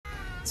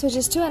So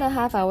just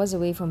 2.5 hours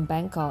away from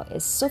Bangkok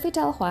is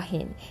Sofitel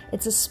Huahin.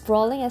 It's a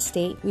sprawling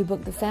estate. We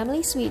booked the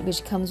family suite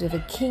which comes with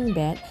a king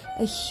bed,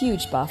 a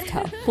huge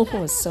bathtub, I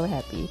was so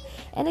happy,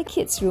 and a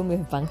kids room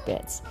with bunk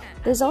beds.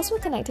 There's also a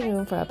connecting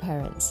room for our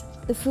parents.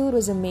 The food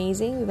was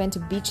amazing. We went to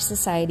Beach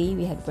Society,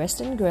 we had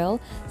Western Grill,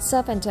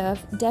 surf and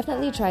turf,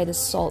 definitely try the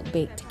salt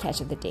baked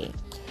catch of the day.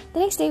 The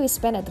next day we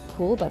spent at the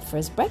pool, but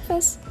first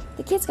breakfast.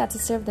 The kids got to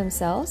serve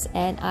themselves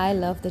and I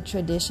love the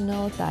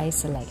traditional Thai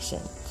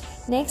selection.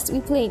 Next, we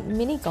played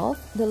mini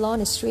golf. The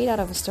lawn is straight out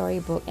of a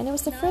storybook and it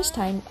was the first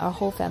time our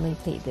whole family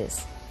played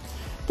this.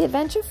 The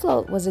adventure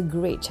float was a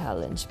great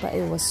challenge, but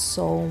it was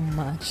so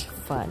much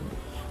fun.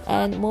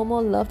 And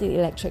Momo loved the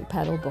electric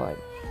paddleboard.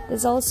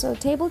 There's also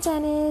table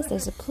tennis,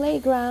 there's a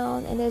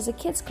playground, and there's a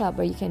kids club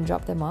where you can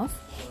drop them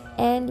off.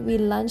 And we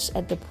lunched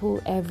at the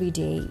pool every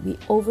day. We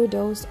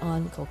overdosed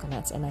on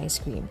coconuts and ice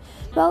cream.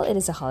 Well, it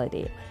is a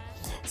holiday.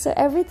 So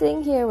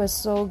everything here was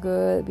so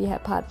good. We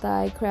had pad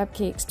thai, crab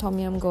cakes, tom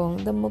yum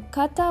goong. The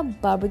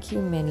Mookata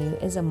barbecue menu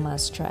is a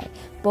must try,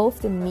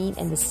 both the meat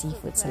and the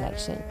seafood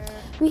selection.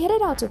 We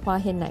headed out to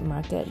Huahin Night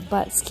Market,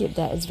 but skip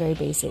that, it's very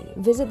basic.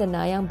 Visit the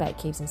Nayang Bat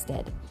Caves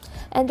instead.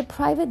 And the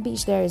private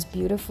beach there is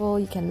beautiful.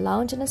 You can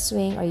lounge in a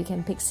swing or you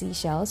can pick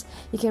seashells.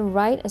 You can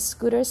ride a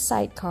scooter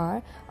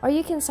sidecar or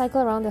you can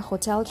cycle around the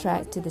hotel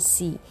track to the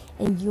sea.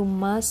 And you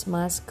must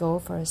go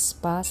for a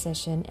spa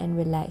session and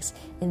relax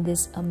in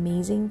this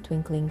amazing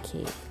twinkling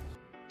cave.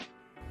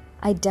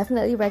 I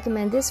definitely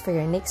recommend this for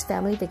your next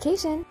family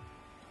vacation.